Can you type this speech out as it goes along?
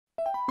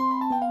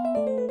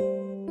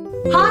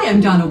Hi, I'm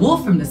Donna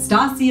Wolfe from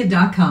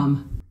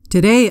Naztazia.com.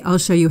 Today I'll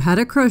show you how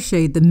to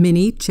crochet the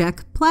mini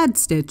check plaid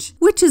stitch,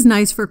 which is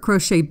nice for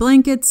crochet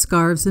blankets,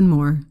 scarves, and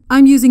more.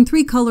 I'm using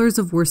 3 colors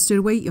of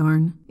worsted weight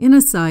yarn in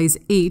a size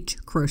H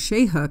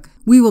crochet hook.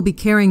 We will be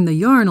carrying the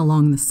yarn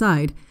along the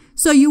side,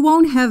 so you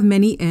won't have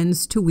many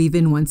ends to weave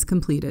in once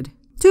completed.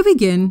 To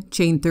begin,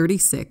 chain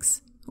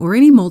 36, or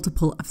any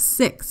multiple of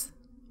 6.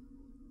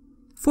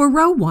 For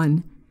row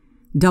 1,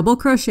 double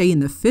crochet in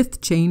the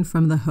 5th chain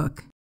from the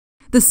hook.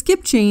 The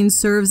skip chain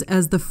serves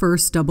as the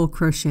first double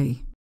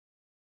crochet.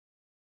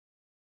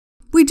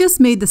 We just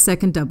made the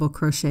 2nd double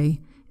crochet,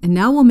 and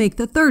now we'll make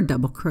the 3rd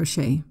double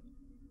crochet.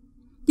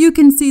 You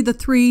can see the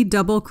 3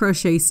 double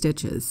crochet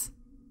stitches.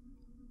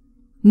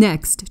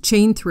 Next,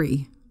 chain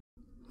 3.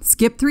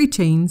 Skip 3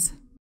 chains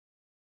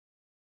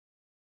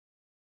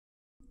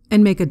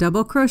and make a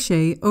double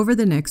crochet over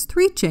the next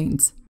 3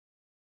 chains.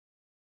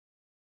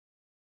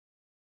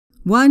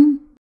 1,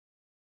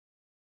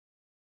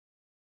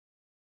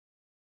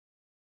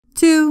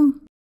 2,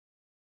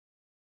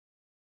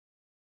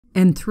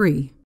 and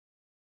 3.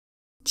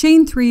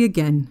 Chain 3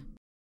 again.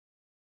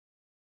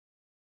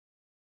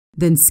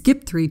 Then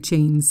skip 3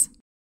 chains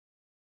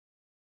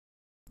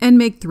and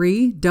make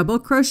 3 double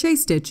crochet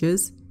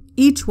stitches,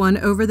 each one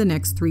over the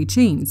next 3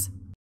 chains.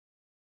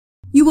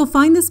 You will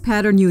find this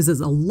pattern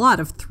uses a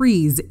lot of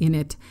 3s in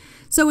it,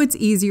 so it's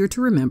easier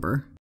to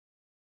remember.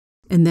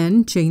 And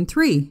then chain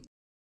 3,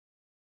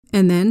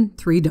 and then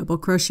 3 double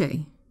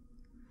crochet.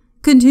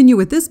 Continue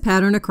with this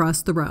pattern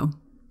across the row.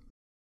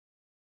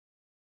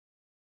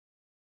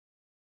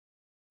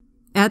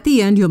 At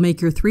the end, you'll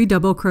make your 3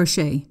 double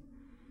crochet.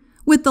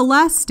 With the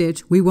last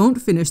stitch, we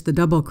won't finish the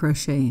double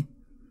crochet.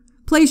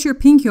 Place your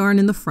pink yarn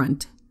in the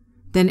front,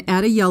 then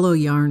add a yellow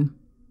yarn.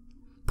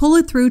 Pull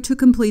it through to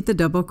complete the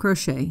double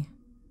crochet.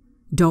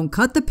 Don't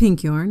cut the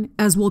pink yarn,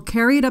 as we'll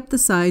carry it up the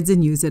sides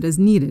and use it as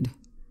needed.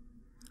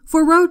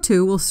 For row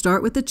 2, we'll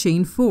start with the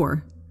chain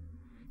 4.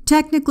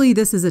 Technically,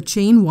 this is a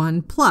chain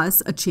 1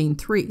 plus a chain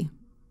 3.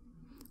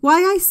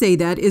 Why I say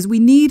that is we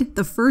need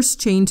the first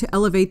chain to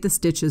elevate the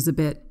stitches a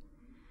bit.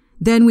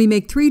 Then we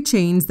make 3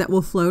 chains that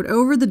will float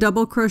over the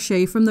double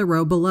crochet from the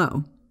row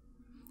below.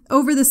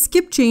 Over the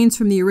skip chains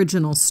from the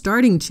original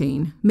starting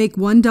chain, make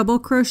 1 double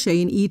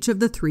crochet in each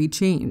of the 3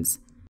 chains.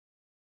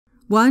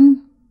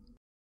 1,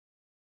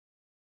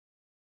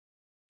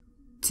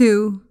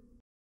 2,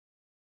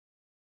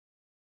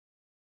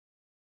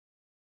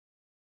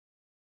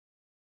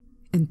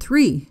 and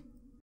 3.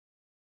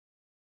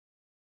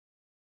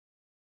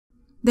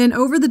 Then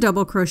over the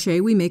double crochet,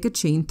 we make a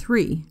chain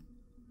 3.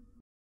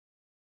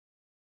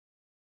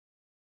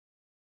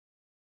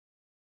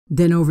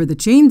 Then over the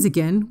chains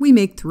again, we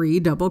make 3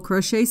 double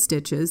crochet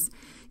stitches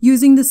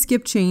using the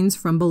skip chains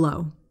from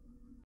below.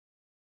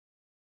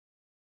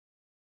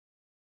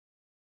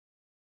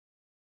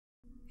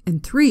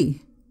 And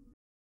 3.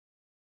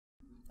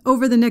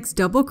 Over the next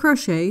double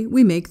crochet,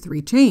 we make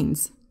 3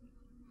 chains.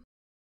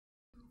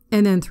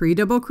 And then 3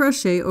 double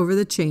crochet over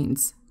the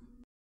chains.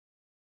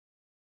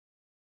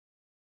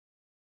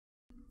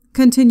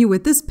 Continue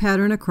with this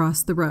pattern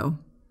across the row.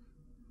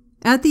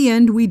 At the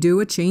end, we do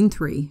a chain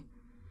 3.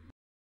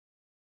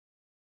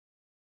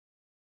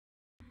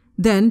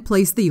 Then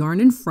place the yarn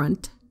in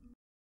front.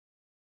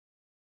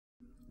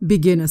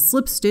 Begin a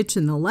slip stitch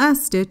in the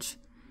last stitch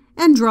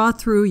and draw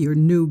through your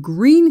new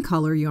green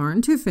color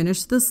yarn to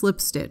finish the slip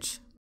stitch.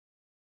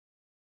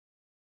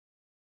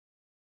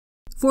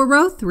 For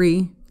row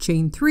 3,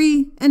 chain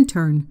 3 and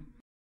turn.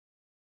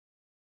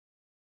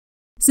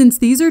 Since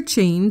these are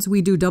chains,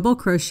 we do double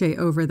crochet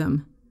over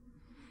them.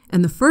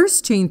 And the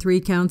first chain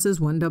 3 counts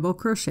as 1 double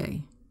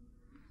crochet.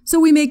 So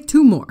we make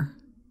 2 more.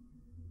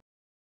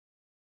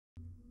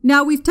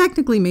 Now we've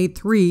technically made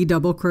 3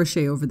 double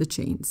crochet over the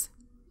chains.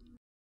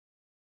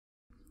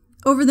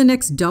 Over the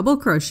next double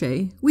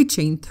crochet, we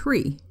chain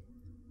 3.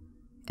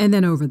 And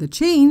then over the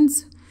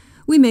chains,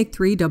 we make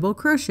 3 double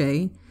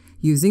crochet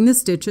using the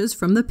stitches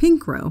from the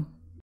pink row.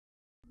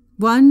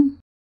 1,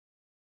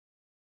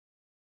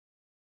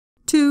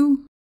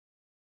 2,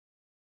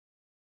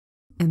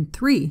 and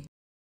 3.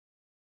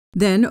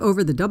 Then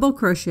over the double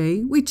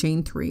crochet, we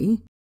chain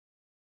 3.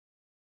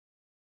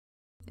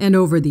 And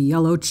over the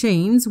yellow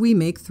chains, we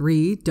make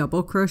 3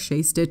 double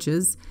crochet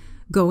stitches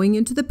going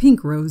into the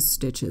pink rose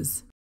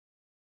stitches.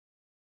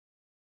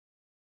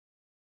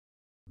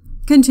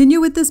 Continue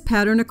with this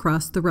pattern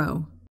across the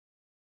row.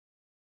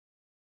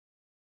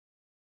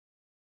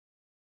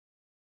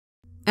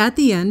 At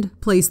the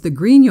end, place the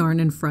green yarn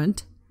in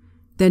front,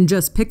 then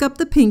just pick up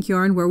the pink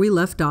yarn where we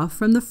left off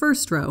from the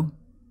first row,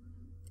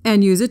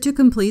 and use it to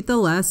complete the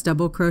last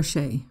double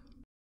crochet.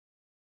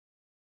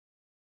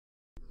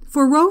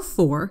 For row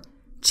 4,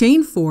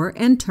 chain 4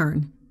 and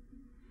turn.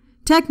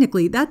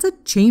 Technically, that's a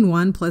chain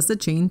 1 plus a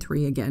chain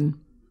 3 again.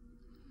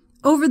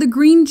 Over the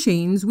green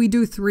chains, we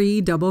do 3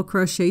 double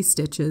crochet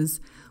stitches,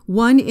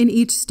 1 in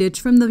each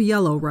stitch from the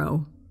yellow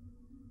row.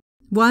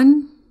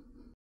 1,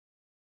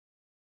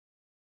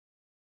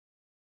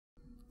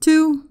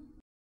 2,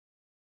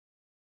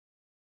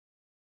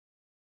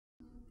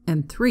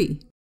 and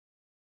 3.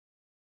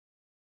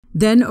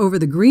 Then over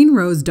the green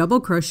rose double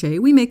crochet,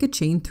 we make a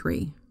chain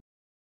 3.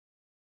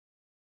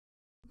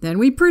 Then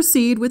we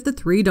proceed with the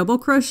 3 double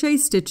crochet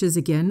stitches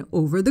again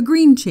over the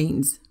green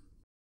chains.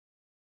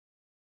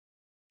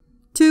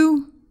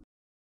 2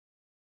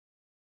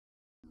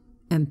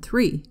 and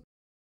 3.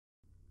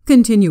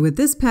 Continue with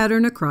this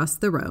pattern across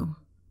the row.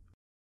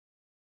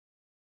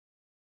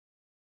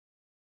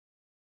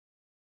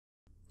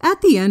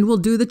 At the end, we'll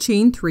do the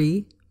chain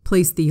 3,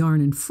 place the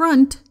yarn in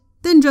front,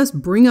 then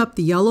just bring up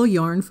the yellow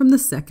yarn from the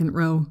second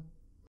row.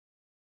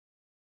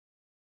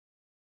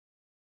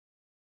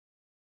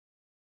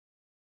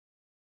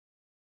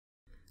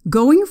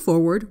 Going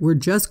forward, we're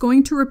just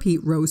going to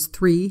repeat rows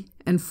 3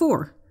 and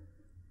 4.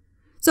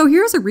 So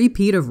here's a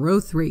repeat of row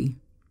 3.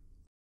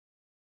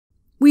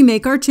 We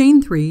make our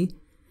chain 3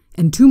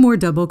 and 2 more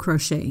double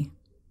crochet.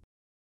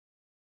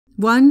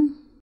 1,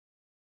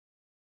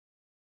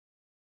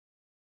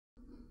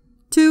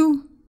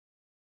 2,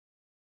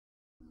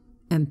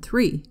 and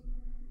 3.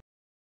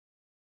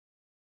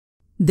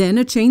 Then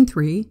a chain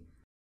 3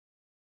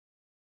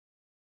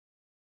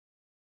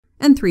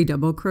 and 3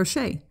 double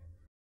crochet,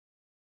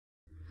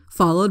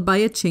 followed by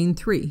a chain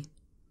 3.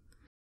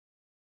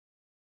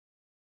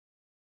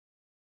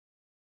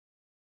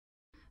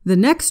 The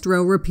next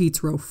row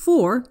repeats row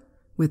 4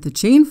 with a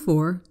chain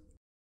 4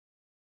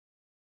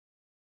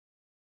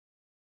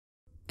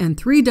 and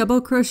 3 double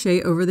crochet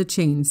over the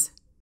chains.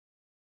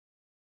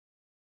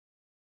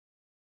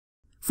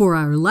 For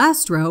our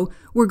last row,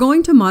 we're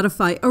going to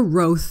modify a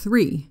row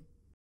 3.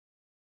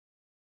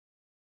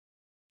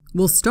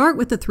 We'll start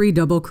with the 3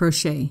 double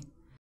crochet.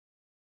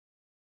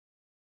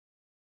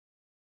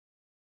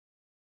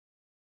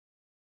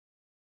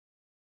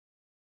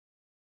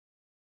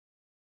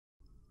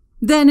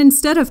 Then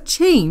instead of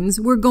chains,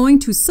 we're going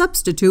to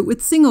substitute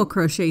with single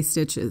crochet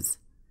stitches.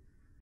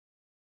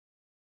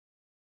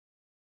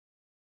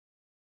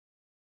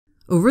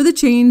 Over the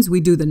chains,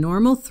 we do the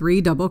normal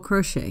 3 double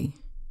crochet.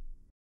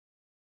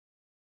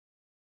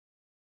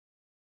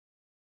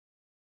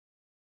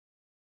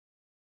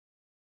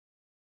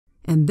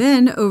 And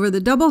then over the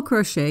double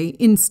crochet,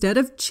 instead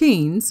of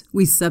chains,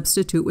 we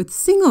substitute with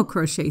single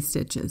crochet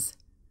stitches.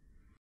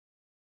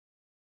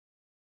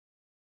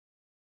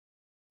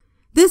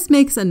 This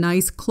makes a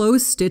nice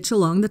closed stitch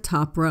along the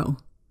top row.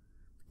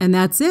 And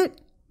that's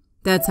it.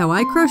 That's how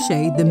I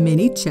crochet the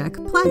mini check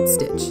plaid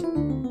stitch.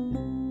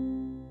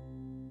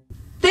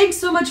 Thanks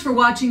so much for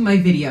watching my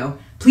video.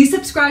 Please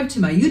subscribe to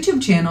my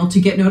YouTube channel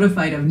to get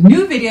notified of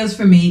new videos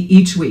from me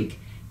each week.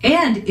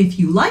 And if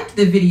you liked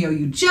the video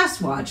you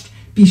just watched,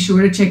 be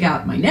sure to check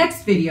out my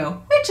next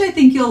video, which I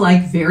think you'll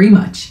like very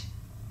much.